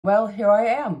Well, here I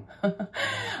am.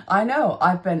 I know,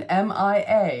 I've been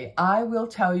MIA. I will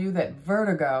tell you that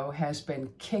vertigo has been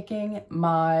kicking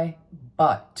my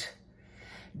butt.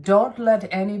 Don't let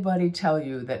anybody tell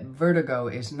you that vertigo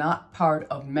is not part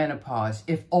of menopause.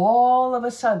 If all of a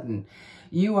sudden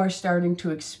you are starting to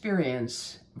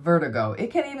experience vertigo, it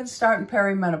can even start in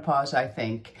perimenopause, I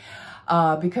think.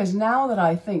 Because now that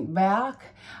I think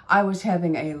back, I was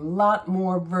having a lot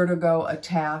more vertigo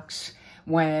attacks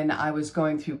when I was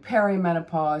going through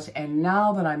perimenopause, and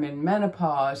now that I'm in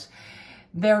menopause,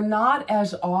 they're not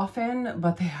as often,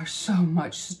 but they are so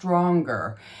much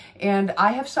stronger. And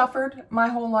I have suffered my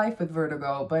whole life with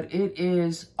vertigo, but it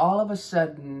is all of a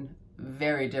sudden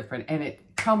very different, and it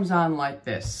comes on like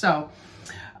this. So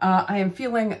I am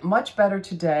feeling much better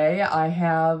today.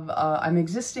 I'm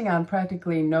existing on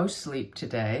practically no sleep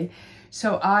today.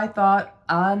 So I thought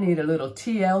I need a little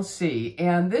TLC,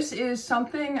 and this is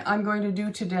something I'm going to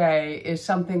do today, is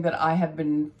something that I have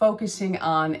been focusing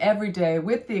on every day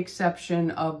with the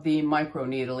exception of the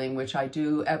microneedling, which I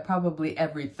do probably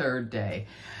every third day.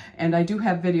 And I do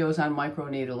have videos on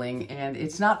microneedling, and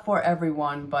it's not for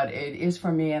everyone, but it is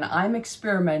for me, and I'm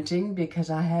experimenting because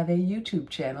I have a YouTube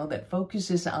channel that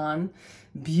focuses on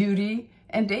beauty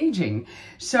and aging.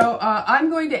 So I'm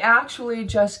going to actually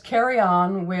just carry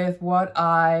on with what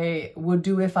I would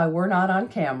do if I were not on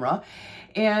camera.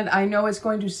 And I know it's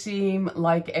going to seem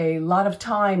like a lot of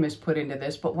time is put into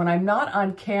this, but when I'm not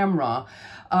on camera,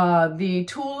 the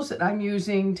tools that I'm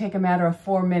using take a matter of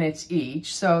 4 minutes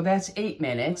each, so that's 8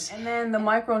 minutes. And then the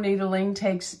microneedling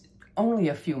takes only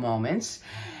a few moments.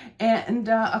 And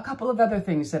a couple of other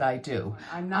things that I do.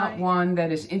 I'm not one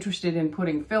that is interested in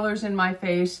putting fillers in my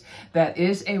face. That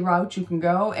is a route you can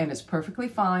go, and it's perfectly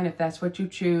fine if that's what you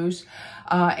choose.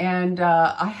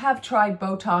 I have tried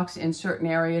Botox in certain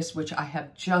areas, which I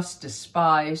have just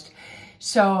despised.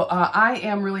 So I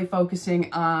am really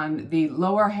focusing on the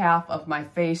lower half of my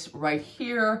face right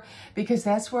here, because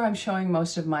that's where I'm showing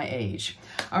most of my age.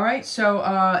 All right, so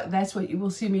that's what you will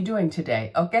see me doing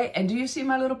today, okay? And do you see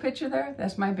my little picture there?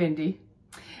 That's my bindi.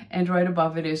 And right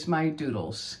above it is my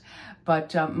doodles.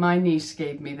 But my niece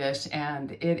gave me this,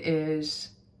 and it is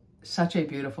such a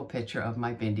beautiful picture of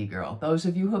my bindi girl. Those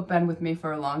of you who have been with me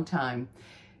for a long time,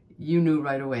 you knew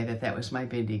right away that that was my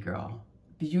bindi girl.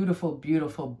 Beautiful,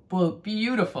 beautiful,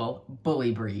 beautiful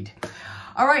bully breed.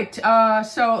 All right,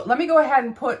 so let me go ahead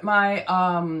and put my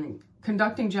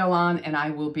conducting gel on, and I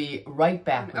will be right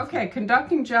back. Okay,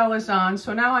 conducting gel is on,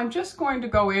 so now I'm just going to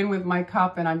go in with my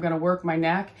cup and I'm going to work my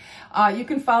neck. You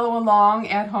can follow along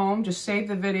at home. Just save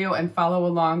the video and follow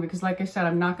along, because like I said,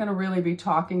 I'm not going to really be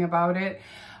talking about it.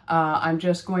 I'm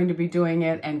just going to be doing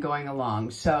it and going along.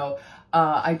 So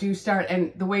I do start,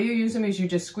 and the way you use them is you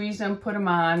just squeeze them, put them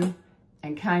on,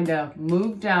 and kind of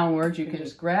move downwards. You can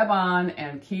just grab on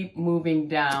and keep moving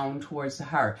down towards the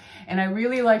heart. And I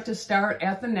really like to start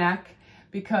at the neck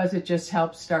because it just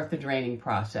helps start the draining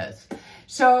process.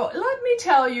 So let me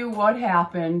tell you what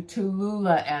happened to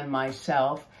Lula and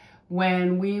myself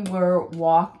when we were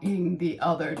walking the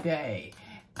other day.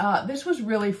 This was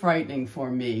really frightening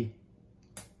for me.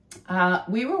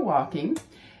 We were walking,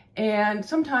 and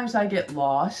sometimes I get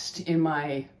lost in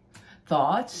my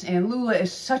thoughts, and Lula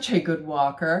is such a good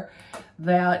walker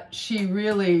that she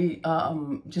really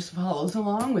just follows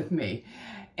along with me.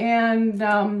 And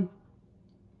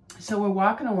so we're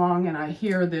walking along, and I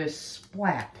hear this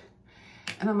splat,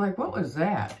 and I'm like, what was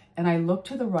that? And I look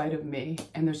to the right of me,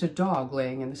 and there's a dog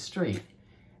laying in the street,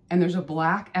 and there's a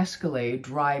black Escalade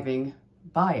driving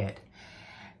by it.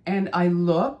 And I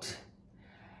looked,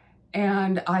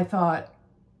 and I thought,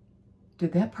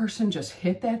 did that person just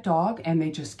hit that dog and they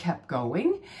just kept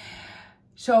going?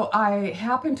 So I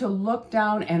happened to look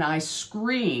down and I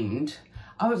screamed.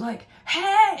 I was like,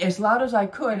 hey, as loud as I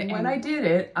could. And when I did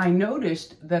it, I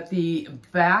noticed that the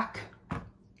back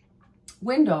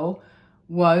window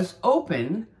was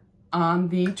open on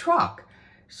the truck.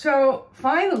 So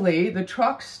finally the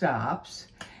truck stops,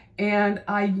 and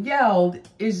I yelled,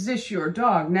 is this your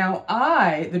dog? Now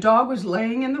the dog was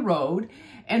laying in the road,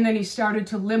 and then he started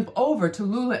to limp over to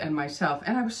Lula and myself.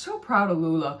 And I was so proud of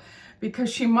Lula,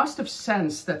 because she must have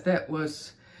sensed that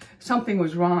something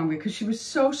was wrong, because she was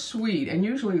so sweet. And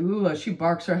usually Lula, she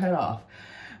barks her head off.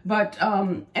 But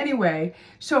anyway,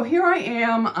 so here I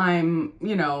am, I'm,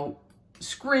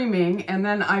 screaming. And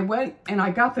then I went and I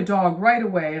got the dog right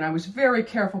away. And I was very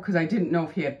careful because I didn't know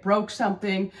if he had broke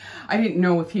something. I didn't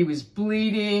know if he was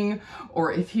bleeding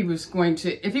or if he was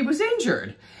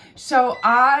injured. So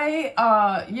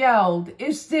I yelled,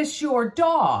 is this your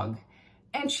dog?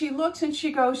 And she looks and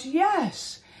she goes,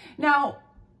 yes. Now,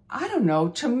 I don't know,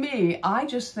 to me, I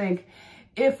just think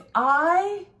if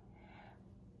I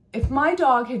if my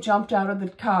dog had jumped out of the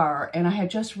car and I had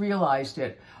just realized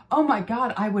it, oh my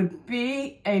God, I would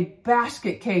be a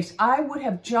basket case. I would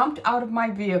have jumped out of my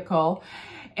vehicle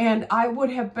and I would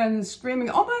have been screaming,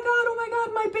 oh my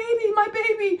God, my baby, my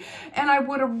baby. And I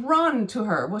would have run to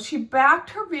her. Well, she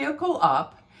backed her vehicle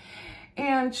up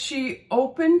and she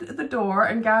opened the door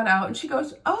and got out and she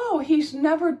goes, oh, he's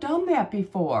never done that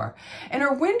before. And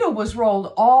her window was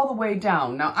rolled all the way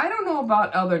down. Now, I don't know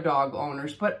about other dog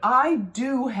owners, but I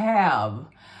do have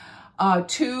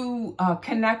two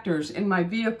connectors in my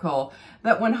vehicle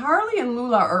that when Harley and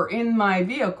Lula are in my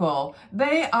vehicle,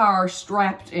 they are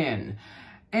strapped in.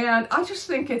 And I just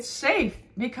think it's safe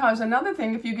because another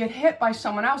thing, if you get hit by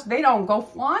someone else, they don't go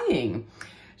flying.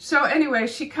 So anyway,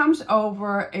 she comes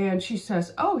over and she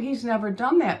says, oh, he's never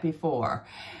done that before.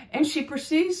 And she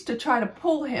proceeds to try to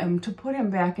pull him to put him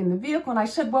back in the vehicle. And I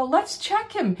said, well, let's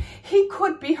check him. He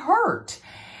could be hurt.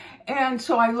 And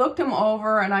so I looked him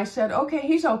over and I said, okay,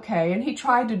 he's okay. And he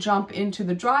tried to jump into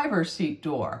the driver's seat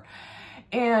door.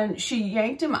 And she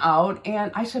yanked him out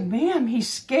and I said, ma'am, he's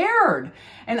scared.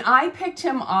 And I picked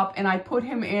him up and I put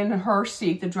him in her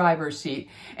seat, the driver's seat.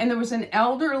 And there was an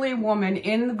elderly woman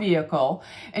in the vehicle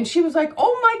and she was like,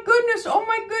 oh my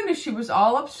goodness. She was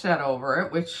all upset over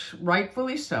it, which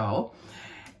rightfully so.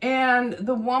 And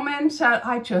the woman said,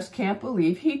 I just can't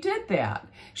believe he did that.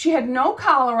 She had no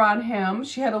collar on him.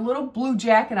 She had a little blue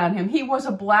jacket on him. He was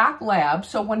a black lab.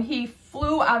 So when he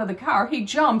flew out of the car, he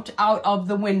jumped out of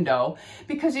the window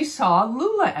because he saw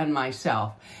Lula and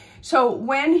myself. So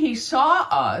when he saw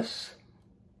us,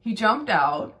 he jumped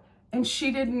out and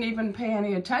she didn't even pay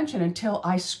any attention until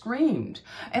I screamed.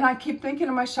 And I keep thinking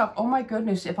to myself, oh my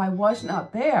goodness, if I was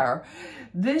not there,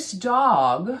 this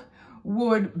dog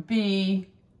would be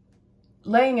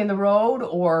laying in the road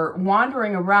or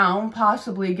wandering around,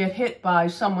 possibly get hit by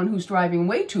someone who's driving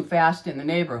way too fast in the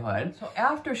neighborhood. So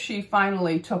after she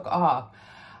finally took off,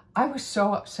 I was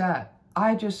so upset.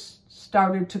 I just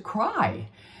started to cry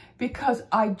because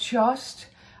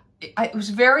it was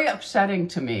very upsetting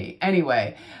to me.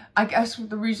 Anyway, I guess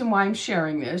the reason why I'm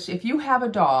sharing this, if you have a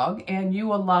dog and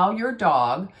you allow your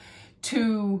dog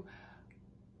to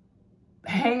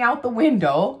hang out the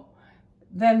window,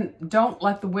 then don't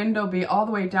let the window be all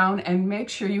the way down and make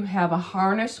sure you have a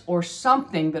harness or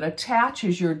something that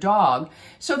attaches your dog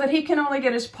so that he can only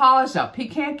get his paws up. He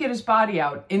can't get his body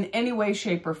out in any way,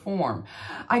 shape, or form.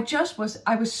 I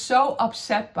was so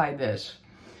upset by this.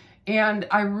 And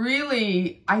I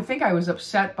think I was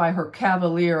upset by her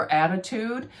cavalier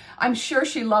attitude. I'm sure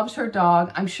she loves her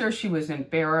dog. I'm sure she was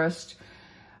embarrassed.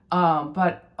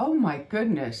 But oh my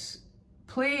goodness.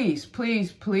 Please,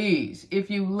 please, please, if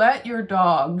you let your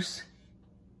dogs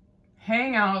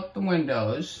hang out the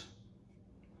windows,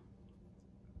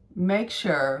 make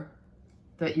sure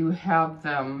that you have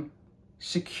them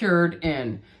secured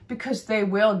in because they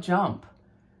will jump.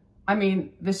 I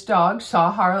mean, this dog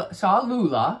saw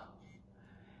Lula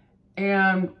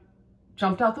and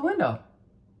jumped out the window.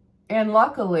 And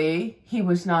luckily, he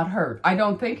was not hurt. I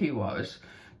don't think he was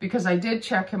because I did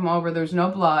check him over. There's no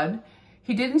blood.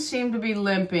 He didn't seem to be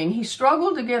limping. He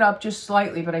struggled to get up just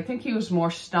slightly, but I think he was more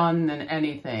stunned than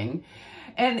anything.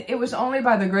 And it was only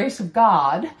by the grace of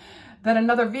God that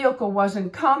another vehicle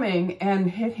wasn't coming and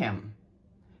hit him.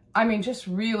 I mean, just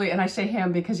really, and I say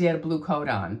him because he had a blue coat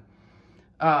on.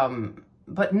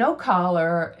 But no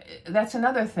collar, that's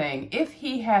another thing. If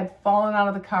he had fallen out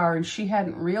of the car and she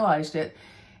hadn't realized it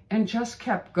and just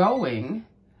kept going,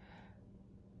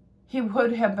 he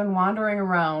would have been wandering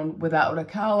around without a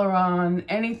collar on,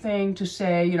 anything to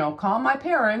say, you know, call my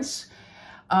parents.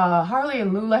 Harley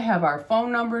and Lula have our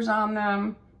phone numbers on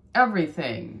them,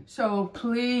 everything. So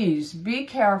please be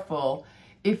careful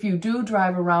if you do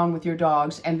drive around with your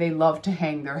dogs and they love to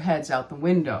hang their heads out the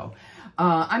window.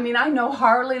 I mean, I know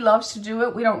Harley loves to do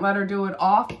it. We don't let her do it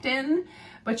often,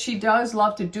 but she does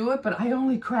love to do it. But I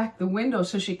only crack the window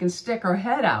so she can stick her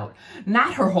head out,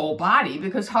 not her whole body.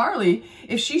 Because Harley,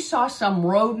 if she saw some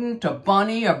rodent, a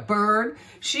bunny, a bird,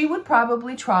 she would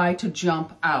probably try to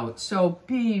jump out. So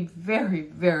be very,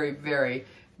 very, very,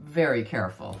 very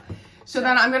careful. So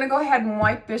then I'm going to go ahead and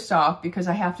wipe this off because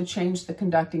I have to change the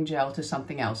conducting gel to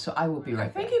something else. So I will be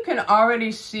right back. I think you can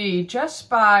already see just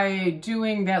by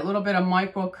doing that little bit of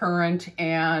microcurrent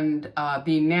and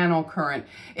the nano current,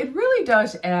 it really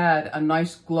does add a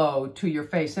nice glow to your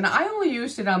face. And I only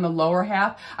used it on the lower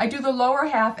half. I do the lower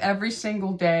half every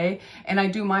single day and I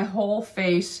do my whole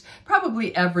face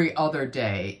probably every other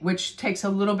day, which takes a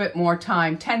little bit more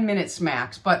time, 10 minutes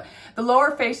max. But the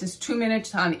lower face is 2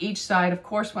 minutes on each side. Of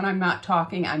course, when I'm not not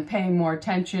talking, I'm paying more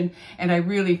attention, and I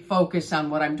really focus on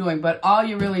what I'm doing. But all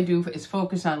you really do is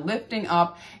focus on lifting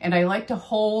up, and I like to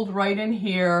hold right in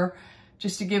here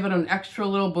just to give it an extra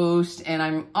little boost, and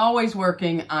I'm always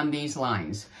working on these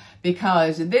lines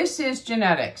because this is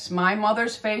genetics. My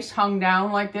mother's face hung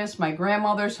down like this, my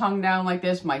grandmother's hung down like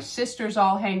this, my sisters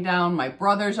all hang down, my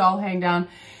brothers all hang down.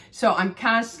 So I'm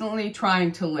constantly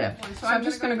trying to lift. So I'm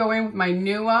just gonna go in with my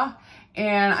NEWA,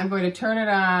 and I'm going to turn it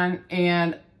on,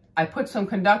 and I put some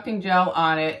conducting gel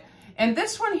on it. And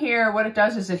this one here, what it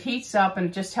does is it heats up and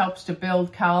it just helps to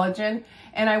build collagen.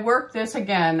 And I work this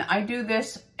again. I do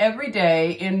this every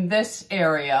day in this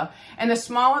area. And the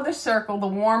smaller the circle, the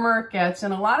warmer it gets.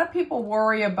 And a lot of people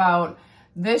worry about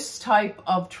this type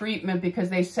of treatment because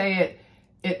they say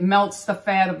it melts the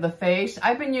fat of the face.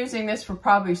 I've been using this for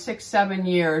probably 6-7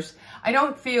 years. I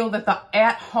don't feel that the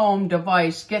at-home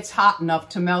device gets hot enough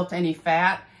to melt any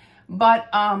fat. But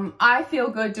I feel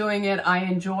good doing it. I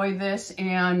enjoy this,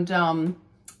 and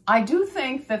I do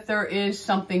think that there is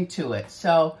something to it.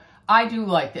 So I do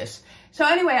like this. So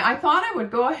anyway, I thought I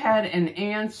would go ahead and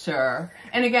answer.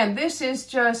 And again, this is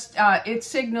just, it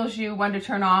signals you when to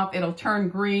turn off. It'll turn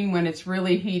green when it's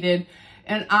really heated.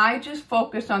 And I just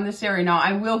focus on this area. Now,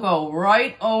 I will go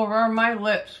right over my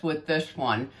lips with this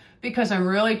one because I'm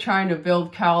really trying to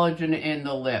build collagen in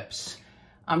the lips.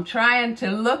 I'm trying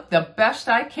to look the best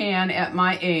I can at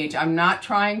my age. I'm not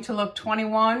trying to look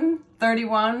 21,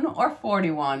 31, or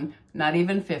 41, not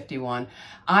even 51.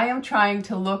 I am trying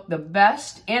to look the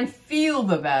best and feel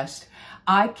the best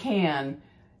I can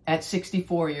at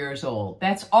 64 years old.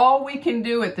 That's all we can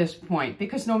do at this point,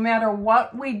 because no matter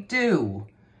what we do,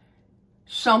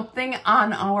 something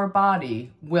on our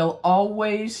body will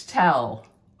always tell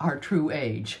our true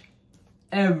age.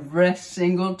 Every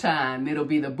single time. It'll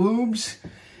be the boobs,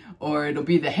 or it'll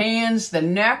be the hands, the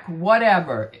neck,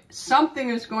 whatever.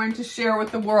 Something is going to share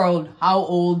with the world how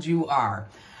old you are.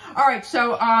 All right,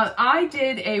 so I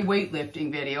did a weightlifting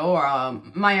video, or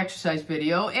my exercise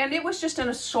video, and it was just an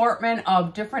assortment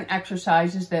of different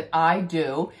exercises that I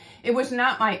do. It was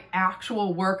not my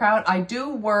actual workout. I do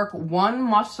work one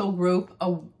muscle group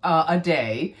a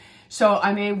day. So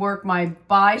I may work my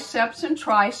biceps and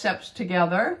triceps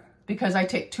together because I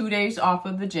take 2 days off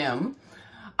of the gym.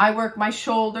 I work my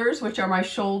shoulders, which are my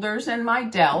shoulders and my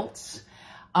delts,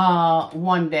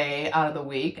 1 day out of the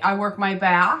week. I work my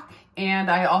back,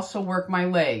 and I also work my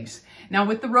legs. Now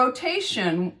with the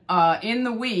rotation in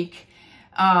the week,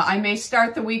 I may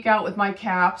start the week out with my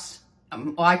caps.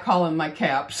 Well, I call them my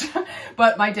caps,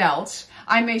 but my delts.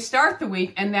 I may start the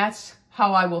week, and that's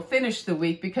how I will finish the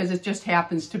week because it just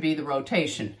happens to be the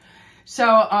rotation. So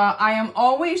I am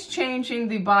always changing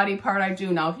the body part I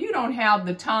do. Now, if you don't have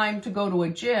the time to go to a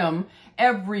gym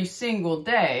every single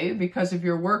day because of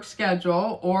your work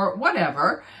schedule or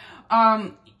whatever,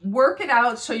 work it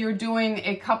out so you're doing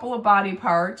a couple of body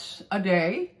parts a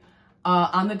day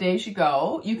on the days you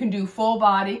go. You can do full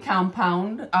body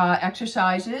compound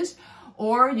exercises,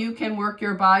 or you can work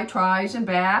your bi, tris, and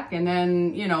back, and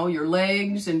then, you know, your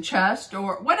legs and chest,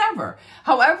 or whatever.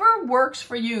 However works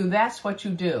for you, that's what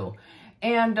you do.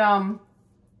 And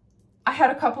I had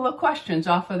a couple of questions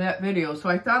off of that video, so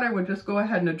I thought I would just go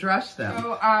ahead and address them.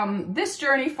 So this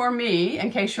journey for me,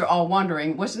 in case you're all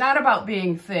wondering, was not about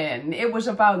being thin. It was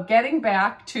about getting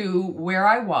back to where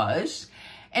I was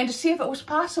and to see if it was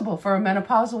possible for a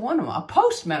menopausal woman, a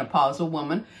postmenopausal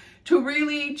woman, to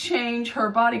really change her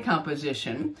body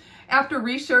composition. After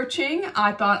researching,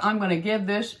 I thought I'm going to give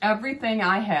this everything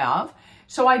I have.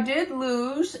 So I did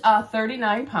lose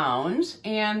 39 pounds,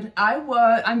 and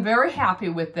I'm very happy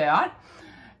with that.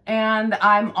 And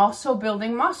I'm also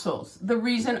building muscles. The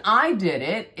reason I did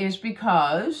it is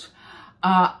because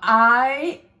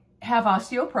I have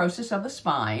osteoporosis of the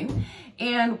spine,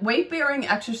 and weight-bearing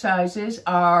exercises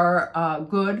are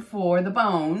good for the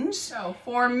bones. So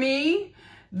for me,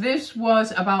 this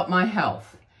was about my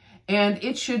health, and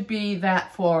it should be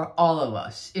that for all of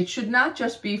us. It should not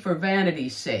just be for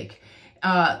vanity's sake.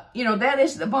 You know, that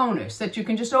is the bonus, that you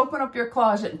can just open up your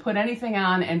closet and put anything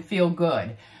on and feel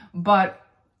good. But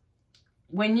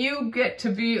when you get to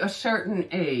be a certain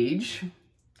age,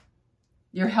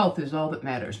 your health is all that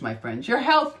matters, my friends. Your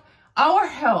health, our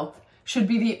health, should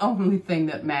be the only thing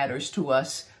that matters to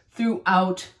us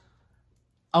throughout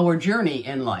our journey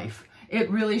in life. It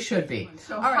really should be.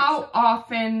 So how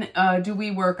often do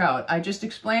we work out? I just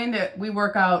explained that we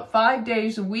work out 5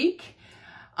 days a week.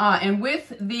 And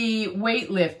with the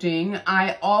weightlifting,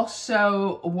 I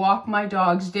also walk my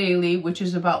dogs daily, which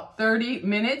is about 30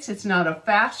 minutes. It's not a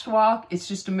fast walk. It's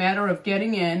just a matter of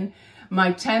getting in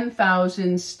my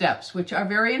 10,000 steps, which are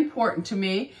very important to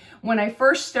me. When I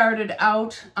first started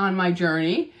out on my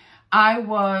journey, I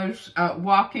was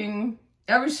walking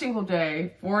every single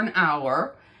day for an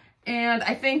hour. And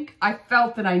I think I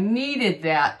felt that I needed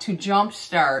that to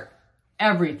jumpstart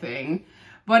everything.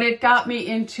 But it got me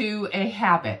into a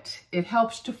habit. It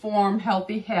helps to form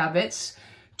healthy habits,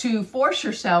 to force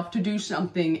yourself to do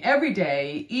something every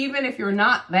day, even if you're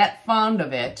not that fond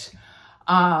of it.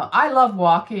 I love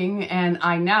walking, and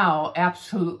I now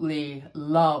absolutely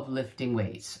love lifting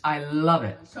weights. I love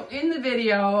it. So in the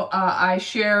video, I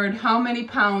shared how many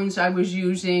pounds I was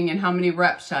using and how many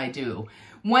reps I do.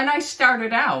 When I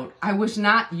started out, I was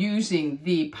not using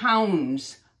the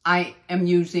pounds I am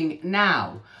using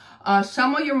now.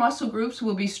 Some of your muscle groups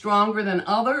will be stronger than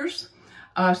others,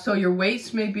 so your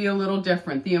weights may be a little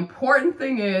different. The important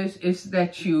thing is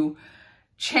that you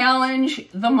challenge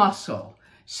the muscle.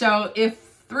 So if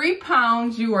 3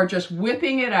 pounds, you are just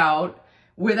whipping it out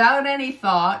without any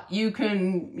thought,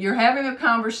 you're having a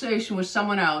conversation with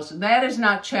someone else, that is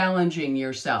not challenging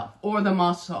yourself or the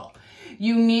muscle.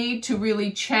 You need to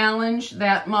really challenge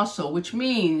that muscle, which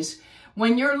means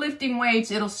when you're lifting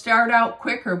weights, it'll start out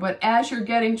quicker, but as you're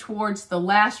getting towards the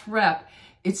last rep,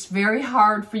 it's very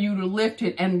hard for you to lift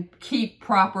it and keep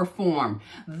proper form.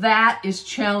 That is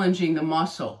challenging the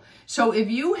muscle. So if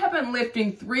you have been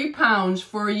lifting 3 pounds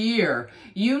for a year,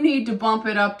 you need to bump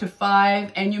it up to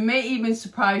 5, and you may even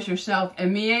surprise yourself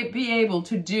and be able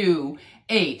to do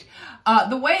 8.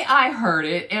 The way I heard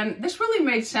it, and this really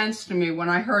made sense to me when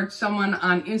I heard someone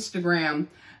on Instagram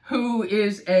who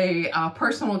is a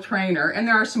personal trainer, and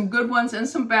there are some good ones and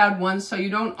some bad ones, so you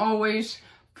don't always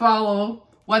follow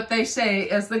what they say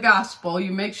as the gospel.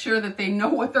 You make sure that they know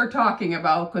what they're talking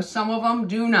about, because some of them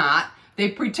do not. They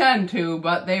pretend to,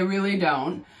 but they really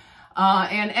don't.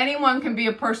 And anyone can be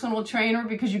a personal trainer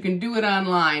because you can do it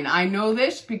online. I know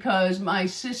this because my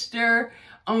sister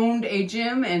owned a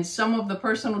gym, and some of the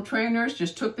personal trainers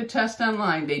just took the test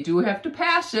online. They do have to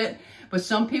pass it, but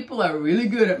some people are really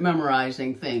good at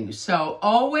memorizing things. So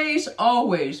always,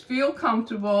 always feel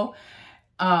comfortable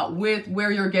with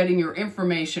where you're getting your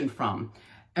information from.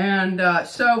 And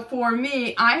so for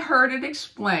me, I heard it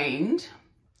explained,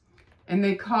 and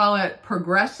they call it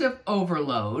progressive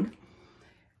overload.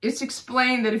 It's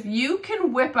explained that if you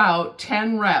can whip out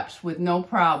 10 reps with no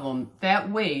problem, that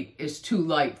weight is too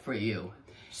light for you.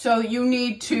 So you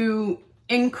need to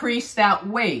increase that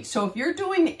weight. So if you're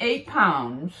doing 8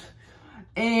 pounds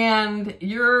and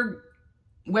you're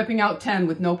whipping out 10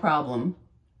 with no problem,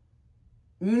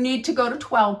 you need to go to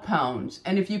 12 pounds.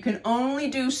 And if you can only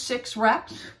do 6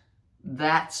 reps,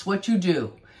 that's what you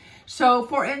do. So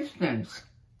for instance,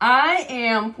 I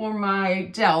am, for my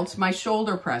delts, my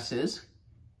shoulder presses,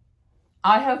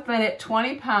 I have been at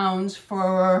 20 pounds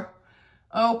for,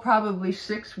 probably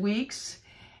 6 weeks.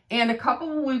 And a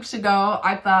couple of weeks ago,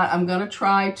 I thought I'm gonna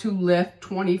try to lift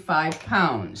 25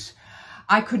 pounds.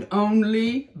 I could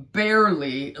only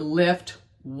barely lift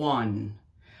 1.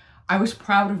 I was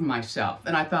proud of myself,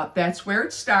 and I thought that's where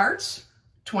it starts.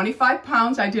 25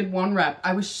 pounds, I did 1 rep.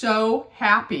 I was so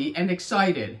happy and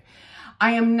excited.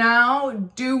 I am now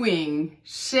doing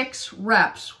 6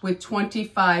 reps with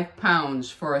 25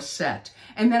 pounds for a set,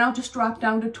 and then I'll just drop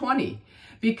down to 20.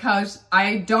 Because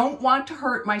I don't want to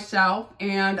hurt myself,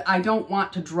 and I don't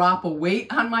want to drop a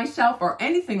weight on myself or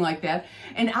anything like that.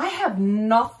 And I have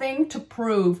nothing to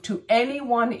prove to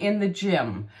anyone in the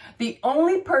gym. The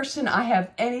only person I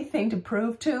have anything to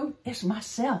prove to is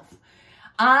myself.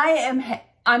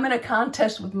 I'm in a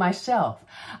contest with myself.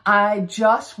 I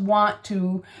just want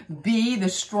to be the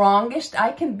strongest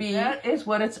I can be. That is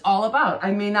what it's all about.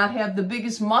 I may not have the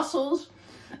biggest muscles,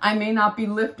 I may not be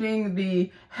lifting the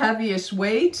heaviest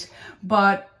weight,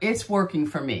 but it's working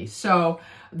for me. So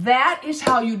that is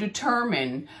how you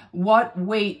determine what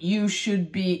weight you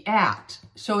should be at.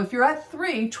 So if you're at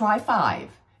 3, try 5.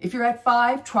 If you're at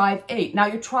 5, try 8. Now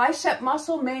your tricep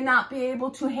muscle may not be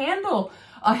able to handle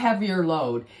a heavier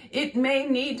load. It may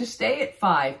need to stay at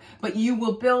 5, but you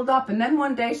will build up, and then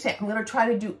one day say, I'm gonna try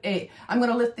to do 8. I'm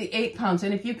gonna lift the 8 pounds.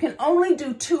 And if you can only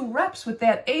do 2 reps with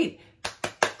that 8,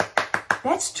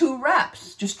 that's 2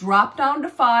 reps. Just drop down to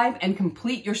 5 and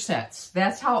complete your sets.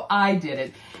 That's how I did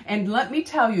it. And let me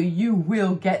tell you, you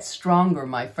will get stronger,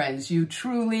 my friends. You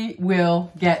truly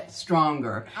will get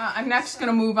stronger. I'm next going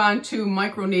to move on to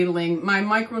microneedling. My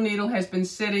microneedle has been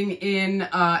sitting in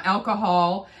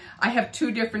alcohol. I have 2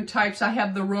 different types. I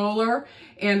have the roller,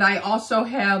 and I also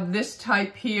have this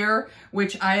type here,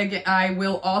 which I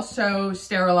will also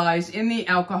sterilize in the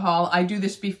alcohol. I do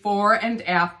this before and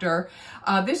after.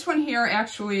 This one here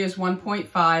actually is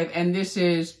 1.5, and this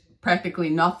is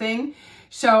practically nothing.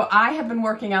 So I have been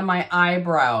working on my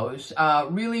eyebrows,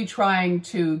 really trying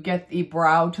to get the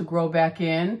brow to grow back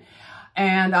in.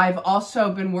 And I've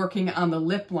also been working on the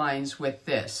lip lines with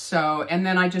this. So, and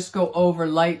then I just go over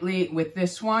lightly with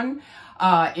this one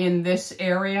in this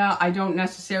area. I don't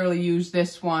necessarily use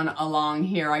this one along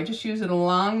here. I just use it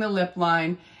along the lip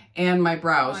line and my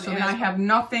brows. So I have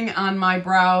nothing on my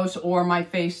brows or my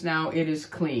face now. It is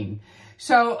clean.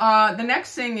 So the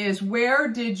next thing is, where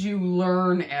did you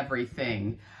learn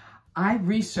everything? I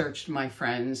researched, my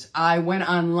friends. I went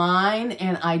online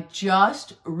and I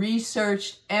just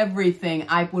researched everything.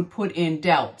 I would put in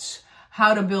delts,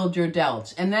 how to build your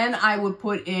delts. And then I would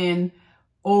put in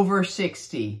over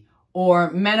 60 or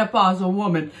menopausal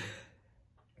woman.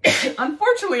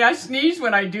 Unfortunately, I sneeze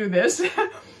when I do this.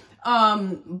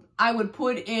 I would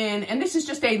put in, and this is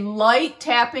just a light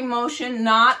tapping motion,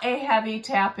 not a heavy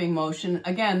tapping motion.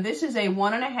 Again, this is a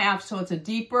 1.5, so it's a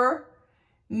deeper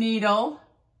needle.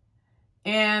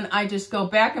 And I just go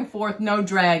back and forth, no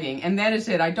dragging. And that is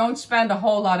it. I don't spend a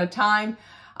whole lot of time.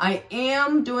 I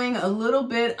am doing a little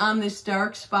bit on this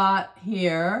dark spot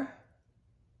here.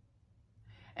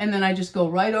 And then I just go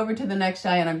right over to the next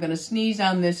eye, and I'm going to sneeze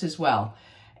on this as well.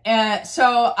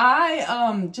 So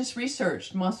I just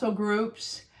researched muscle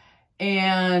groups,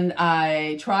 and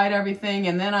I tried everything.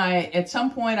 And then at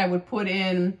some point I would put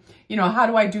in, you know, how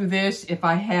do I do this if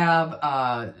I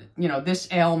have, you know, this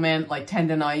ailment like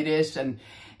tendonitis. And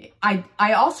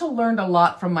I also learned a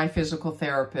lot from my physical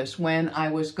therapist when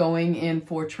I was going in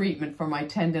for treatment for my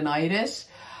tendonitis.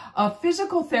 A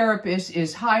physical therapist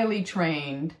is highly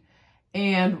trained.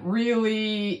 And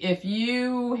really, if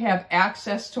you have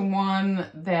access to one,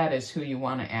 that is who you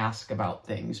want to ask about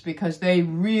things, because they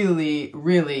really,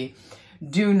 really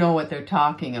do know what they're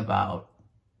talking about.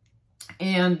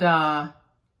 And I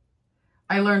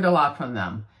learned a lot from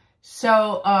them.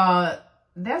 So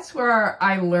that's where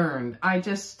I learned. I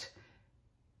just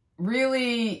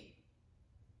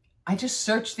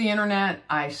searched the internet.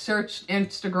 I searched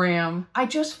Instagram. I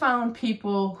just found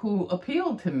people who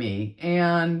appealed to me.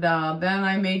 And then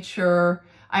I made sure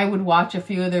I would watch a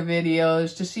few of their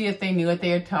videos to see if they knew what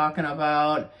they were talking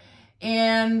about.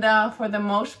 And for the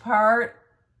most part,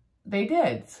 they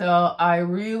did. So I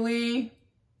really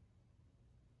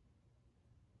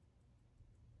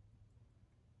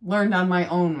learned on my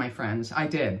own, my friends. I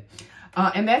did.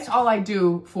 And that's all I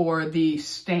do for the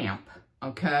stamp.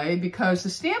 Okay, because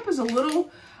the stamp is a little,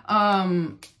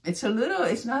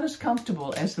 it's not as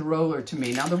comfortable as the roller to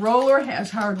me. Now the roller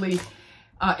has hardly,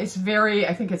 it's very,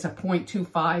 I think it's a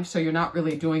 0.25, so you're not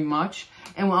really doing much.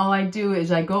 And all I do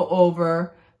is I go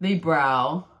over the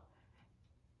brow,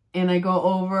 and I go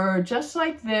over just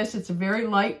like this. It's a very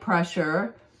light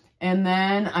pressure. And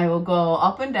then I will go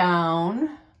up and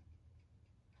down,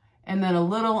 and then a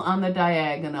little on the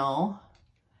diagonal,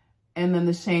 and then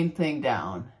the same thing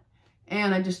down.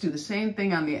 And I just do the same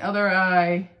thing on the other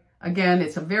eye. Again,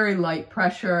 it's a very light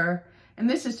pressure. And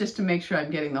this is just to make sure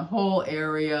I'm getting the whole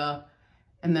area.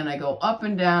 And then I go up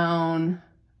and down.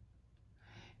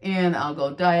 And I'll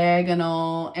go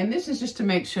diagonal. And this is just to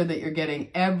make sure that you're getting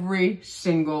every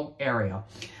single area.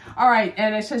 All right,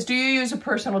 and it says, do you use a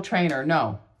personal trainer?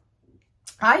 No.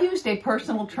 I used a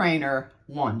personal trainer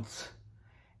once.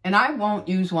 And I won't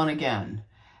use one again.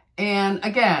 And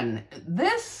again,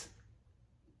 this,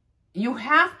 you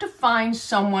have to find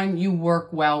someone you work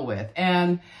well with.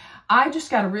 And I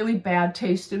just got a really bad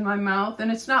taste in my mouth,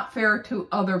 and it's not fair to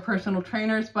other personal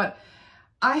trainers, but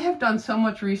I have done so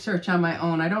much research on my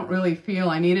own. I don't really feel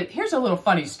I need it. Here's a little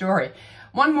funny story.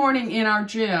 One morning in our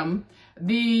gym,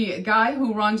 the guy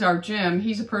who runs our gym,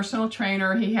 he's a personal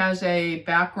trainer. He has a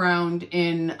background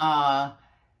in, I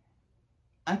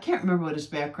can't remember what his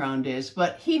background is,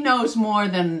 but he knows more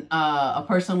than a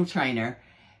personal trainer.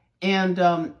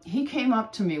 And he came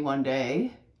up to me one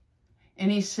day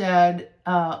and he said,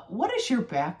 what is your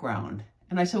background?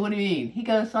 And I said, what do you mean? He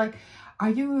goes like,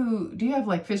 do you have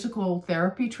like physical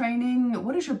therapy training?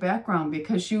 What is your background?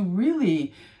 Because you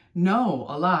really know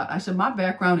a lot. I said, my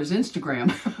background is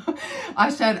Instagram.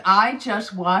 I said, I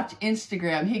just watch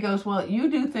Instagram. He goes, well, you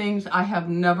do things I have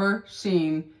never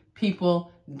seen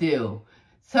people do.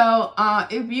 So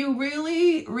if you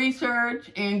really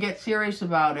research and get serious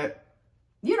about it,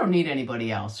 you don't need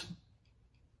anybody else.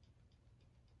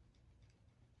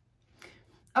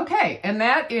 Okay, and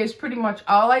that is pretty much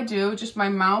all I do, just my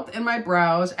mouth and my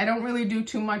brows. I don't really do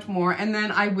too much more, and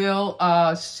then I will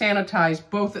sanitize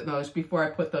both of those before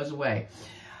I put those away.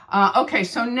 Okay,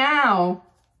 so now,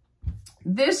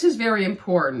 this is very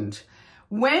important.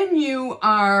 When you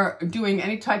are doing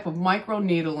any type of micro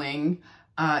needling,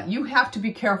 you have to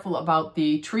be careful about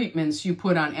the treatments you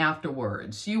put on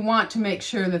afterwards. You want to make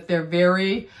sure that they're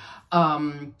very,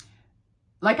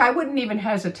 like I wouldn't even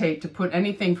hesitate to put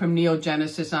anything from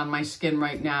Neogenesis on my skin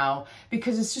right now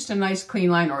because it's just a nice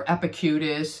clean line, or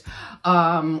Epicutis.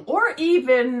 Or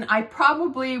even I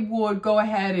probably would go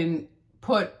ahead and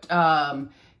put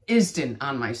Isden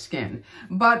on my skin.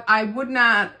 But I would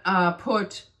not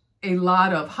put a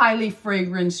lot of highly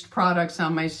fragranced products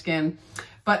on my skin.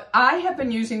 But I have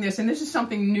been using this, and this is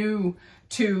something new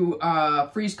to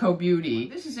Frisco Beauty.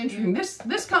 This is interesting.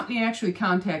 This company actually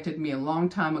contacted me a long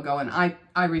time ago, and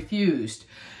I refused.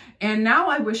 And now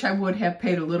I wish I would have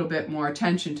paid a little bit more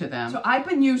attention to them. So I've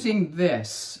been using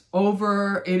this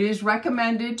over, it is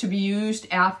recommended to be used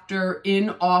after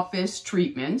in-office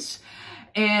treatments.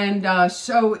 And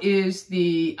so is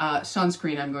the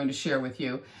sunscreen I'm going to share with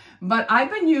you. But I've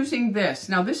been using this.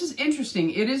 Now, this is interesting.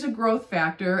 It is a growth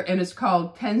factor, and it's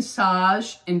called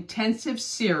Tensage Intensive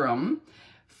Serum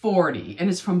 40, and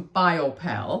it's from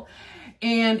Biopel.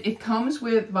 And it comes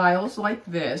with vials like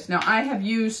this. Now, I have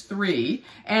used 3,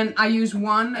 and I use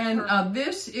 1. And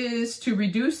this is to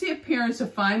reduce the appearance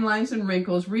of fine lines and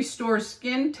wrinkles, restore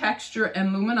skin texture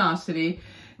and luminosity,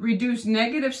 reduce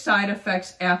negative side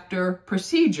effects after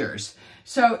procedures.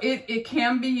 So it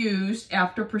can be used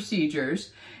after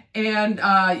procedures. And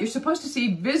you're supposed to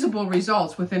see visible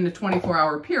results within the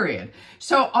 24-hour period.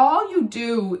 So all you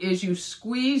do is you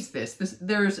squeeze this.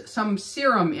 There's some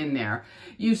serum in there.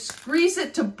 You squeeze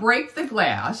it to break the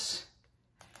glass,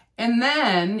 and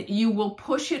then you will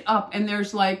push it up, and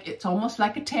there's like, it's almost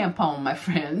like a tampon, my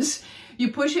friends.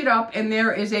 You push it up, and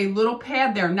there is a little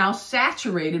pad there, now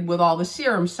saturated with all the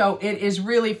serum, so it is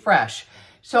really fresh.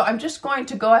 So I'm just going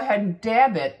to go ahead and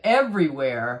dab it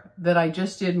everywhere that I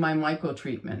just did my micro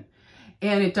treatment.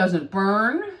 And it doesn't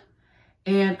burn.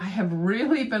 And I have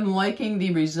really been liking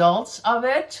the results of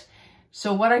it.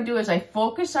 So what I do is I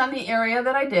focus on the area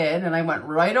that I did, and I went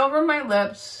right over my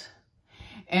lips.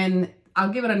 And I'll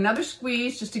give it another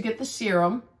squeeze just to get the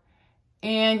serum.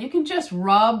 And you can just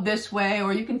rub this way,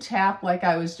 or you can tap like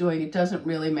I was doing. It doesn't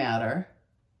really matter.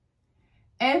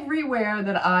 Everywhere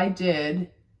that I did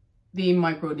the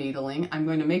microneedling, I'm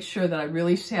going to make sure that I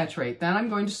really saturate. Then I'm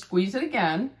going to squeeze it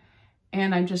again,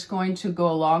 and I'm just going to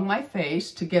go along my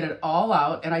face to get it all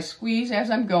out, and I squeeze as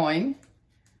I'm going,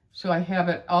 so I have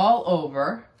it all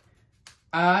over.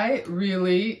 I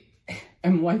really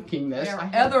am liking this.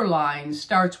 Other line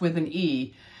starts with an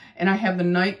E, and I have the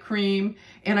night cream,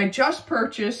 and I just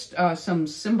purchased some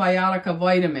Symbiotica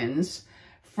vitamins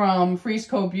from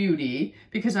Frisco Beauty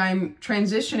because I'm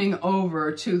transitioning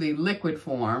over to the liquid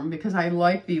form because I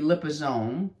like the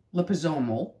liposomal,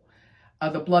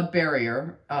 the blood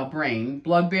barrier,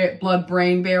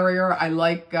 blood-brain barrier. I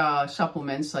like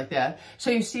supplements like that.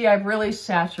 So you see, I've really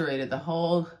saturated the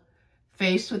whole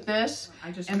face with this.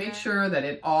 I just make sure that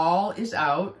it all is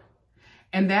out,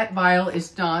 and that vial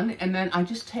is done. And then I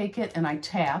just take it and I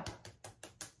tap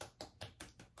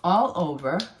all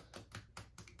over.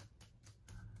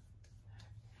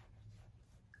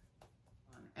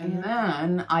 And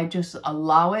then I just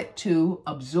allow it to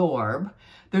absorb.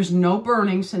 There's no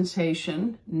burning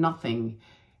sensation, nothing.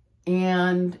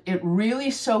 And it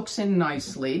really soaks in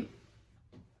nicely.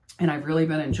 And I've really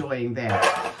been enjoying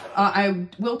that. I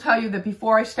will tell you that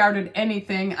before I started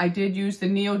anything, I did use the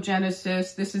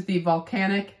Neogenesis. This is the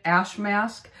Volcanic Ash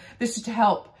Mask. This is to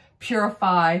help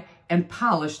purify and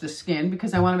polish the skin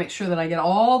because I want to make sure that I get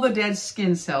all the dead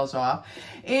skin cells off.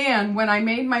 And when I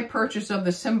made my purchase of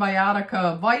the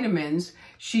Symbiotica vitamins,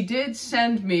 she did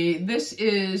send me, this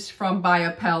is from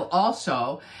Biopel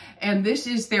also, and this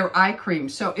is their eye cream.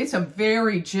 So it's a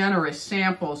very generous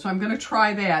sample. So I'm going to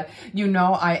try that. You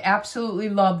know, I absolutely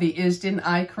love the Isden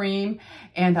eye cream,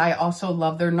 and I also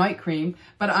love their night cream,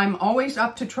 but I'm always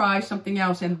up to try something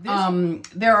else. And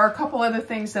this, there are a couple other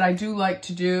things that I do like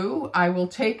to do. I will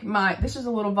take this is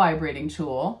a little vibrating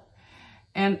tool,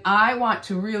 and I want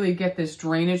to really get this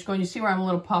drainage going. You see where I'm a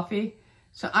little puffy?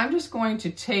 So I'm just going to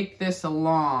take this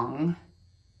along,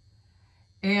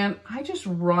 and I just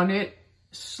run it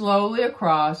slowly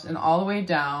across and all the way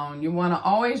down. You want to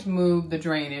always move the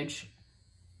drainage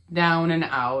down and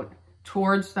out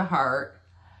towards the heart.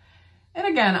 And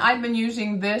again, I've been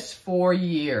using this for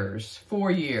years,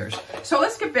 4 years. So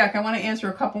let's get back. I want to answer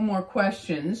a couple more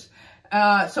questions.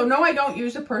 So no, I don't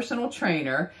use a personal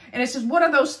trainer. And it says, what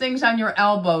are those things on your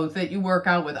elbows that you work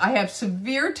out with? I have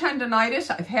severe tendonitis.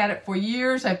 I've had it for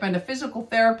years. I've been to physical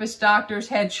therapists, doctors,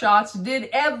 had shots, did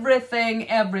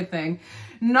everything.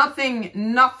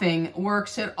 Nothing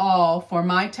works at all for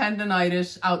my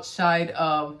tendonitis outside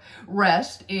of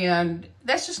rest. And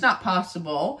that's just not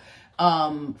possible.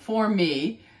 for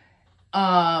me.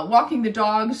 Walking the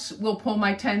dogs will pull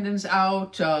my tendons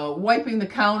out. Wiping the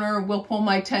counter will pull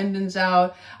my tendons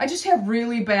out. I just have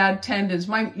really bad tendons.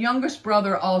 My youngest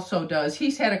brother also does.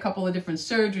 He's had a couple of different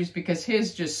surgeries because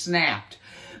his just snapped.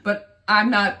 But I'm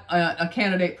not a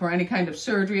candidate for any kind of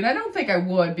surgery, and I don't think I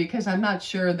would, because I'm not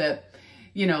sure that,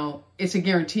 you know, it's a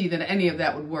guarantee that any of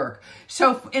that would work.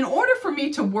 So in order for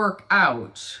me to work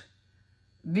out,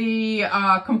 the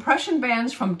compression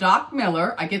bands from Doc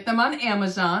Miller, I get them on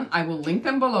Amazon. I will link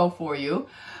them below for you.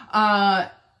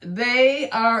 They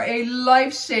are a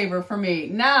lifesaver for me.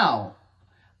 Now,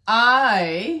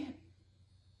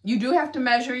 you do have to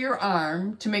measure your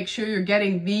arm to make sure you're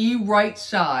getting the right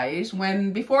size.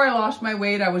 Before I lost my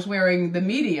weight, I was wearing the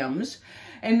mediums,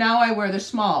 and now I wear the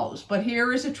smalls. But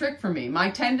here is a trick for me.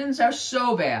 My tendons are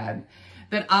so bad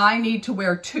that I need to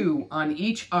wear 2 on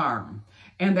each arm.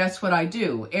 And that's what I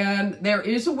do. And there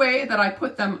is a way that I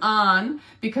put them on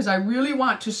because I really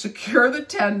want to secure the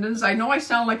tendons. I know I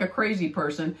sound like a crazy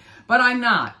person, but I'm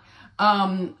not.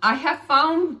 I have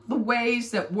found the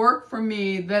ways that work for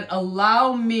me that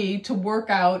allow me to work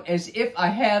out as if I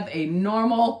have a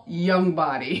normal young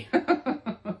body.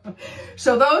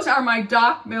 So those are my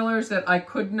Doc Millers that I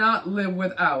could not live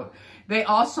without. They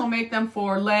also make them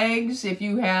for legs. If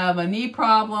you have a knee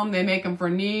problem, they make them for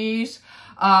knees.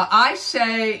 I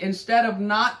say, instead of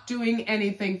not doing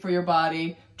anything for your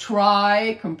body,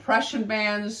 try compression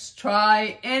bands,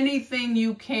 try anything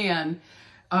you can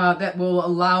that will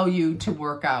allow you to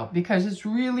work out, because it's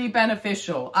really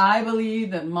beneficial. I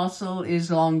believe that muscle is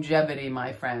longevity,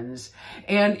 my friends,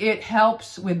 and it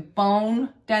helps with bone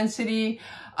density.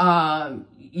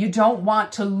 You don't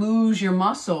want to lose your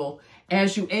muscle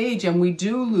as you age, and we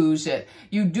do lose it.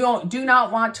 You do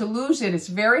not want to lose it. It's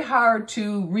very hard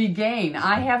to regain.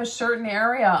 I have a certain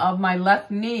area of my left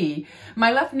knee.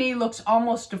 My left knee looks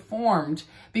almost deformed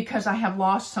because I have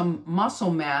lost some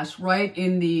muscle mass right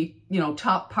in the,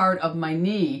 top part of my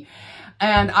knee.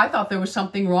 And I thought there was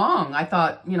something wrong. I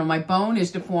thought, my bone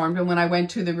is deformed. And when I went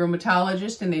to the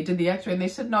rheumatologist and they did the x-ray, and they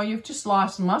said, no, you've just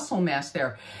lost muscle mass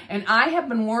there. And I have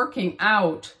been working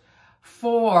out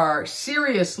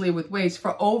seriously with weights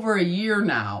for over a year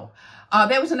now.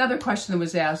 That was another question that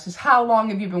was asked, is how long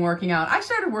have you been working out? I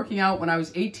started working out when I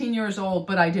was 18 years old,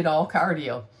 but I did all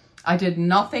cardio. I did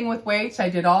nothing with weights. I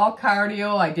did all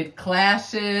cardio. I did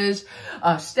classes,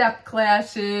 step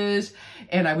classes,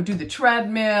 and I would do the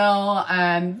treadmill,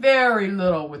 and very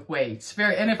little with weights.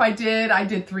 And if I did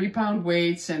 3-pound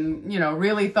weights, and,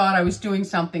 really thought I was doing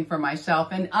something for myself.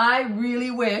 And I really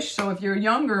wish, so if you're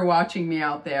younger watching me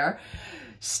out there,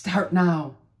 start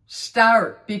now.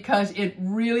 Start, because it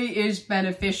really is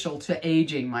beneficial to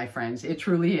aging, my friends. It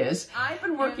truly is. I've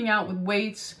been working out with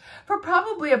weights for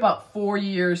probably about 4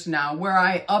 years now, where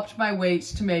I upped my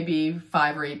weights to maybe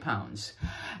 5 or 8 pounds.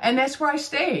 And that's where I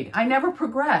stayed. I never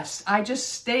progressed. I just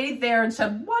stayed there and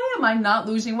said, why am I not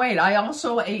losing weight? I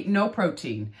also ate no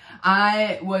protein.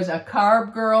 I was a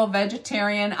carb girl,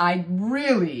 vegetarian. I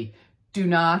really do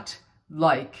not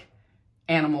like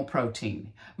animal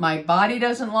protein. My body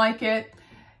doesn't like it.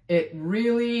 It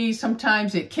really,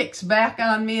 sometimes it kicks back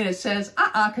on me and it says,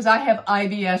 because I have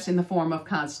IBS in the form of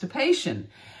constipation.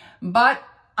 But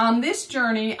on this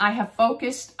journey, I have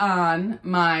focused on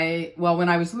when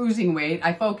I was losing weight,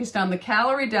 I focused on the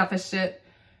calorie deficit,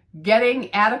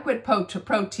 getting adequate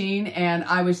protein, and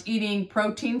I was eating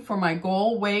protein for my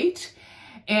goal weight,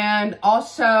 and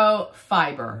also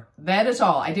fiber. That is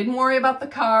all. I didn't worry about the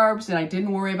carbs, and I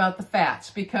didn't worry about the fats,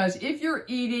 because if you're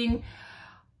eating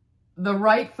the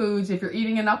right foods, if you're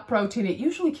eating enough protein, it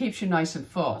usually keeps you nice and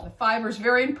full. The fiber is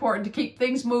very important to keep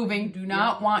things moving. Do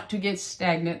not want to get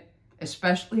stagnant,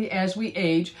 especially as we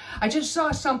age. I just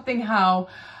saw something how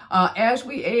as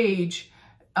we age,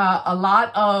 a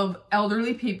lot of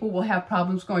elderly people will have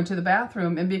problems going to the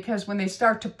bathroom, and because when they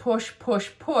start to push,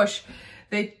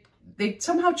 they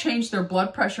somehow change their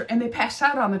blood pressure and they pass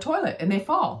out on the toilet and they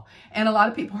fall. And a lot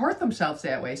of people hurt themselves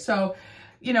that way. So,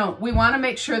 we want to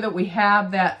make sure that we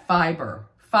have that fiber.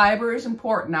 Fiber is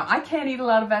important. Now, I can't eat a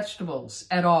lot of vegetables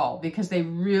at all because they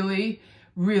really,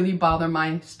 really bother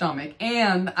my stomach.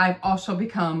 And I've also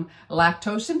become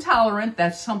lactose intolerant.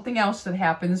 That's something else that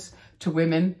happens to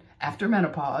women after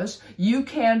menopause. You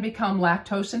can become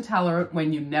lactose intolerant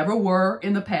when you never were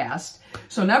in the past.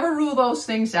 So never rule those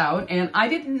things out. And I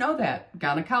didn't know that.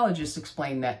 Gynecologists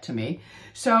explained that to me.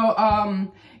 So,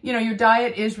 your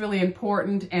diet is really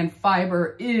important, and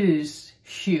fiber is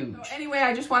huge. So anyway,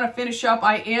 I just want to finish up.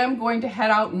 I am going to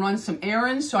head out and run some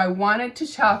errands. So I wanted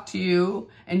to talk to you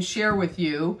and share with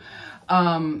you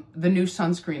the new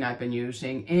sunscreen I've been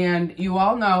using. And you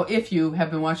all know, if you have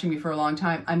been watching me for a long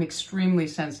time, I'm extremely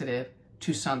sensitive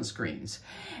to sunscreens.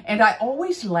 And I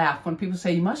always laugh when people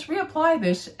say, you must reapply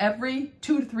this every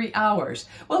 2 to 3 hours.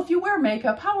 Well, if you wear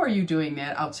makeup, how are you doing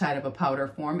that outside of a powder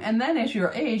form? And then as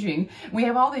you're aging, we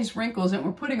have all these wrinkles and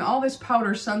we're putting all this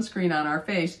powder sunscreen on our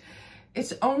face.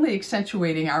 It's only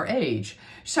accentuating our age.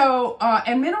 So,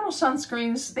 and mineral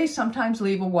sunscreens, they sometimes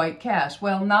leave a white cast.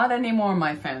 Well, not anymore,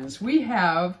 my friends. We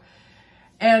have,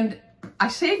 and I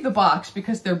saved the box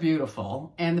because they're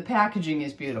beautiful and the packaging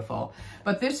is beautiful,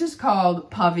 but this is called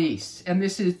Pavis, and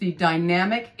this is the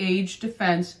Dynamic Age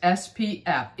Defense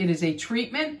SPF. It is a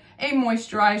treatment, a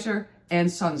moisturizer, and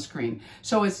sunscreen.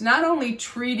 So it's not only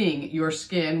treating your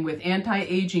skin with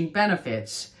anti-aging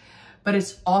benefits, but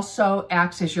it also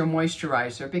acts as your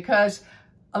moisturizer, because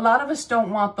a lot of us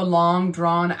don't want the long,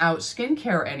 drawn-out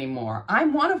skincare anymore.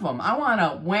 I'm one of them. I want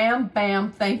a wham, bam,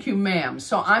 thank you, ma'am.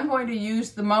 So I'm going to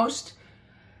use the most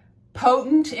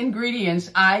potent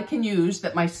ingredients I can use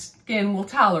that my skin will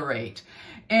tolerate.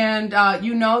 And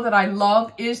you know that I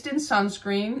love Isden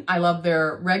sunscreen. I love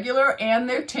their regular and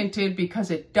their tinted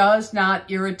because it does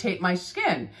not irritate my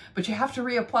skin. But you have to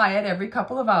reapply it every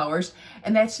couple of hours,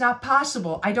 and that's not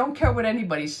possible. I don't care what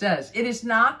anybody says. It is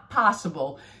not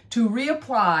possible to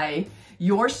reapply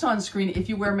your sunscreen if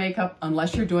you wear makeup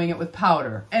unless you're doing it with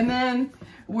powder. And then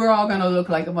we're all gonna look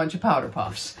like a bunch of powder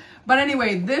puffs. But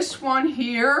anyway, this one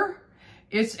here,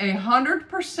 it's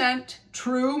 100%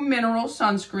 true mineral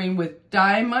sunscreen with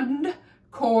Diamond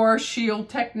Core Shield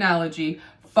Technology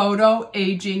Photo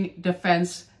Aging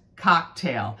Defense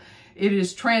Cocktail. It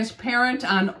is transparent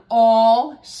on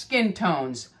all skin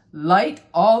tones, light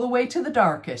all the way to the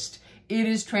darkest. It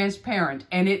is transparent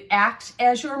and it acts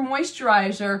as your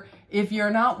moisturizer if you're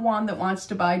not one that wants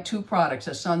to buy 2 products,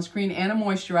 a sunscreen and a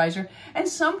moisturizer. And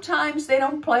sometimes they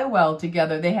don't play well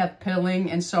together. They have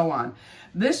pilling and so on.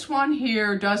 This one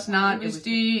here does not.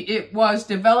 It was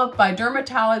developed by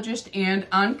dermatologists and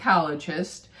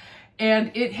oncologists,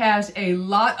 and it has a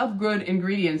lot of good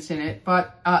ingredients in it.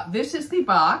 But this is the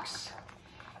box,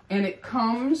 and it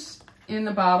comes in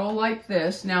the bottle like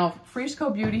this. Now, Frisco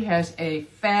Beauty has a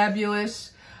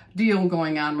fabulous deal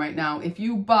going on right now. If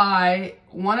you buy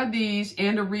one of these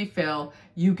and a refill,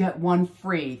 you get one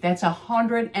free. That's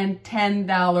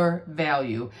 $110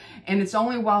 value. And it's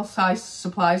only while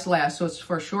supplies last, so it's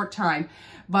for a short time.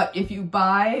 But if you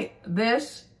buy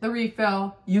this, the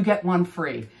refill, you get one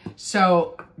free.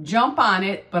 So jump on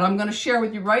it, but I'm gonna share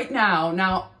with you right now.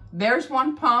 Now, there's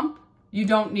one pump. You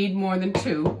don't need more than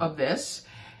 2 of this.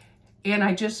 And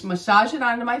I just massage it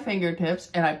onto my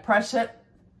fingertips and I press it.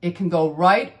 It can go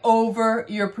right over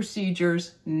your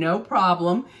procedures, no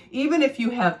problem. Even if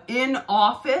you have in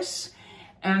office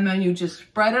and then you just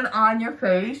spread it on your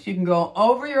face, you can go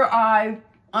over your eye,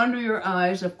 under your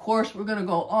eyes. Of course, we're gonna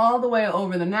go all the way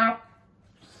over the neck.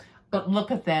 But look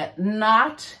at that,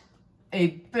 not a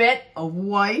bit of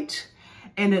white,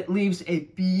 and it leaves a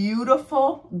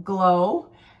beautiful glow.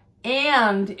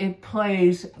 And it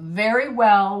plays very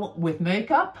well with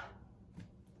makeup,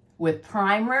 with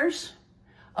primers.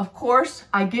 Of course,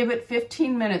 I give it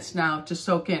 15 minutes now to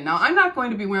soak in. Now, I'm not going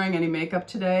to be wearing any makeup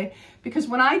today because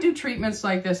when I do treatments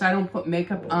like this, I don't put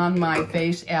makeup on my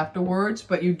face afterwards,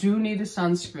 but you do need a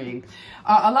sunscreen.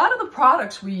 A lot of the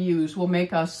products we use will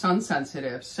make us sun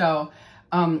sensitive. So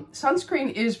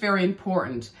sunscreen is very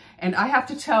important. And I have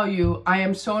to tell you, I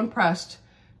am so impressed.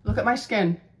 Look at my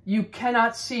skin. You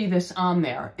cannot see this on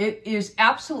there. It is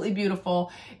absolutely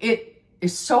beautiful. It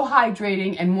is so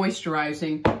hydrating and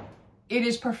moisturizing. It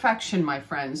is perfection, my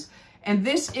friends. And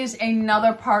this is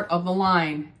another part of the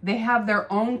line. They have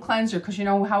their own cleanser because you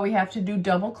know how we have to do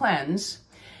double cleanse?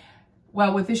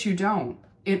 Well, with this you don't.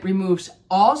 It removes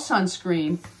all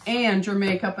sunscreen and your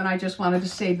makeup, and I just wanted to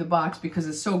save the box because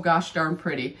it's so gosh darn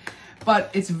pretty.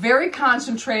 But it's very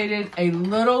concentrated. A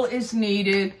little is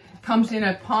needed. Comes in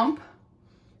a pump.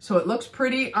 So it looks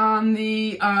pretty on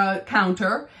the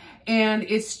counter, and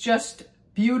it's just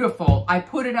beautiful. I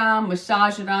put it on,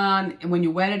 massage it on, and when you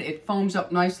wet it, it foams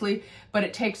up nicely, but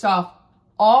it takes off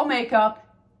all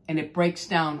makeup and it breaks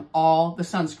down all the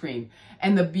sunscreen.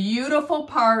 And the beautiful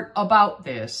part about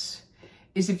this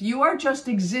is if you are just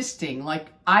existing, like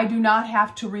I do not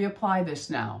have to reapply this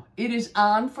now. It is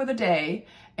on for the day,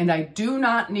 and I do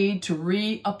not need to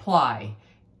reapply.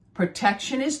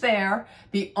 Protection is there.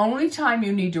 The only time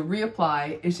you need to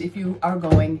reapply is if you are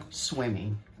going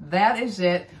swimming. That is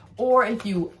it. Or if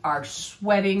you are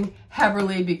sweating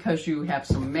heavily because you have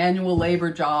some manual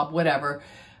labor job, whatever.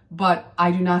 but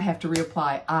I do not have to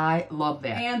reapply. I love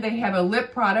that. And they have a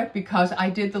lip product because I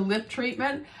did the lip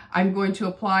treatment. I'm going to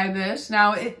apply this.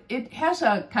 Now, it has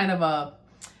a kind of a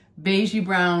beigey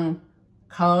brown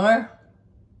color,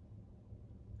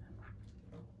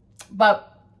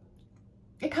 but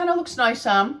it kind of looks nice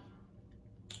on.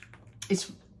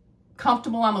 It's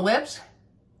comfortable on the lips,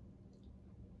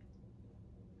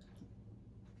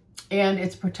 and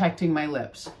it's protecting my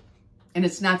lips. And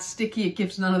it's not sticky. It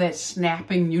gives none of that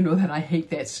snapping. You know that I hate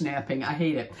that snapping. I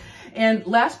hate it. And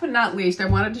last but not least, I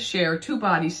wanted to share 2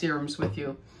 body serums with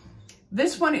you.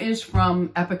 This one is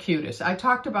from Epicurus. I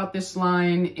talked about this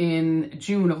line in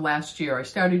June of last year. I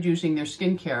started using their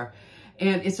skincare,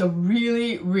 and it's a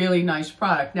really, really nice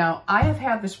product. Now, I have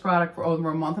had this product for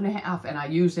over a month and a half, and I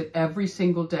use it every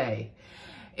single day.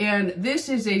 And this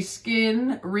is a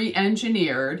skin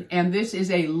re-engineered, and this is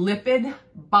a lipid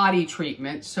body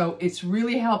treatment. So it's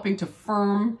really helping to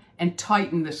firm and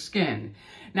tighten the skin.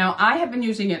 Now, I have been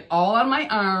using it all on my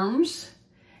arms,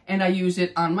 and I use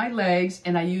it on my legs,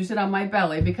 and I use it on my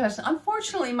belly because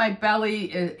unfortunately my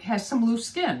belly has some loose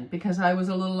skin because I was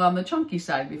a little on the chunky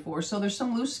side before. So there's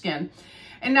some loose skin.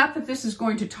 And not that this is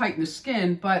going to tighten the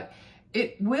skin, but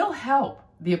it will help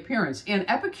the appearance. And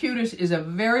Epicurus is a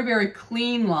very, very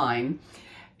clean line.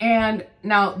 And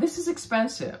now this is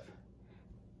expensive,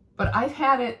 but I've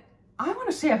had it, I want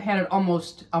to say I've had it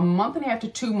almost a month and a half to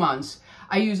 2 months.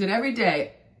 I use it every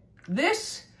day.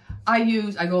 This I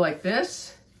go like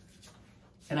this,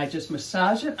 and I just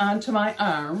massage it onto my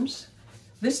arms.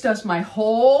 This does my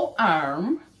whole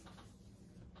arm.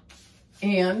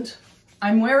 And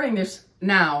I'm wearing this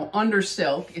now under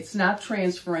silk. It's not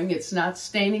transferring. It's not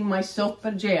staining my silk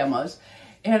pajamas.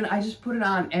 And I just put it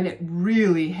on, and it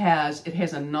really has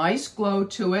a nice glow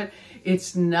to it.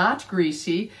 It's not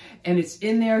greasy, and it's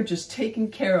in there just taking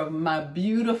care of my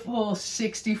beautiful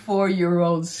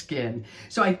 64-year-old skin.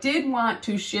 So I did want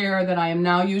to share that I am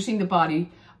now using the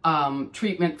body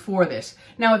treatment for this.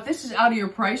 Now, if this is out of your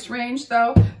price range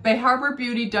though, Bay Harbor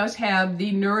Beauty does have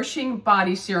the Nourishing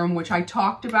Body Serum, which I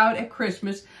talked about at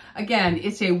Christmas. Again,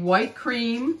 it's a white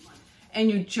cream, and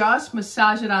you just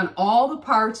massage it on all the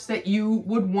parts that you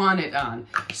would want it on.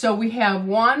 So we have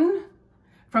one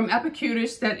from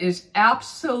Epicurus that is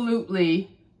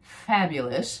absolutely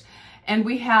fabulous, and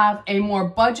we have a more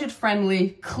budget-friendly,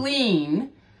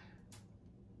 clean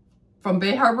from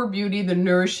Bay Harbor Beauty, the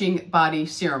Nourishing Body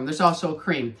Serum. There's also a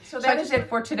cream. So that is it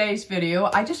for today's video.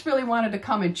 I just really wanted to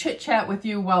come and chit-chat with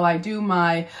you while I do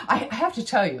my, I have to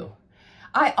tell you,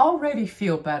 I already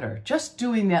feel better just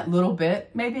doing that little bit.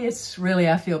 Maybe it's really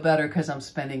I feel better because I'm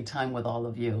spending time with all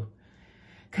of you,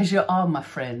 because you're all my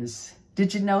friends.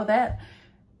 Did you know that?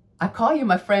 I call you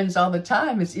my friends all the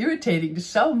time. It's irritating to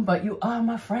some, but you are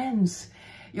my friends.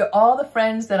 You're all the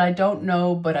friends that I don't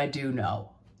know, but I do know.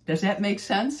 Does that make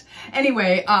sense?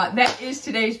 Anyway, that is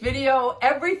today's video.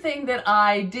 Everything that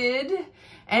I did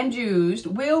and used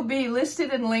will be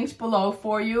listed in links below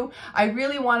for you. I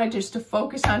really wanted just to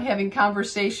focus on having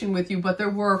conversation with you, but there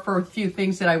were a few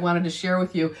things that I wanted to share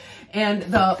with you. And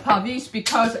the Pavis,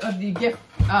 because of the gift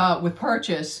with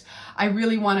purchase, I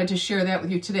really wanted to share that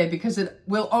with you today because it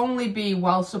will only be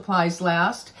while supplies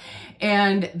last.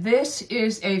 And this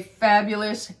is a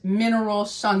fabulous mineral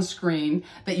sunscreen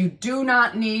that you do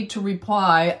not need to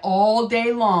reapply all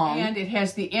day long. And it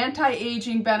has the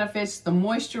anti-aging benefits, the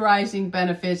moisturizing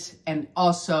benefits, and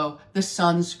also the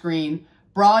sunscreen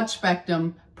broad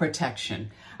spectrum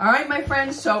protection. All right, my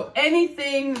friends, so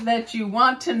anything that you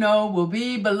want to know will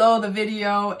be below the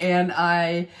video, and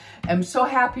I am so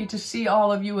happy to see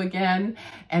all of you again,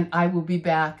 and I will be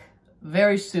back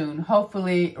very soon,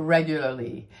 hopefully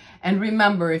regularly. And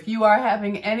remember, if you are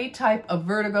having any type of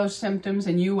vertigo symptoms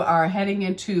and you are heading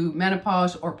into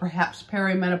menopause or perhaps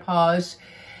perimenopause,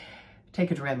 take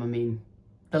a Dramamine,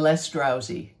 the less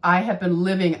drowsy. I have been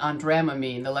living on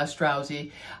Dramamine, the less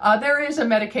drowsy. There is a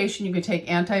medication you can take,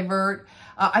 anti-vert.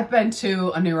 I've been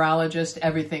to a neurologist,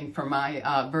 everything for my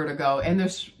vertigo, and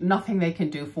there's nothing they can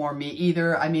do for me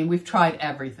either. I mean, we've tried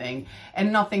everything,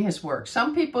 and nothing has worked.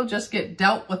 Some people just get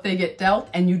dealt what they get dealt,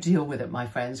 and you deal with it, my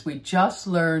friends. We just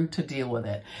learn to deal with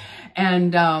it.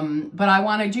 And but I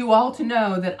wanted you all to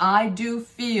know that I do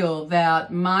feel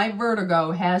that my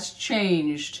vertigo has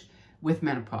changed with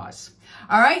menopause.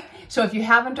 All right, so if you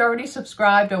haven't already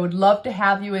subscribed, I would love to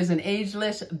have you as an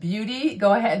Ageless Beauty.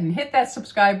 Go ahead and hit that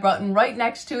subscribe button. Right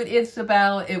next to it is the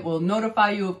bell. It will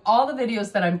notify you of all the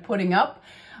videos that I'm putting up.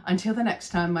 Until the next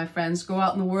time, my friends, go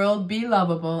out in the world, be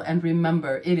lovable, and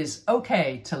remember, it is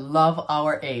okay to love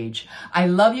our age. I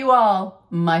love you all,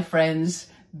 my friends.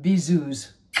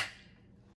 Bisous.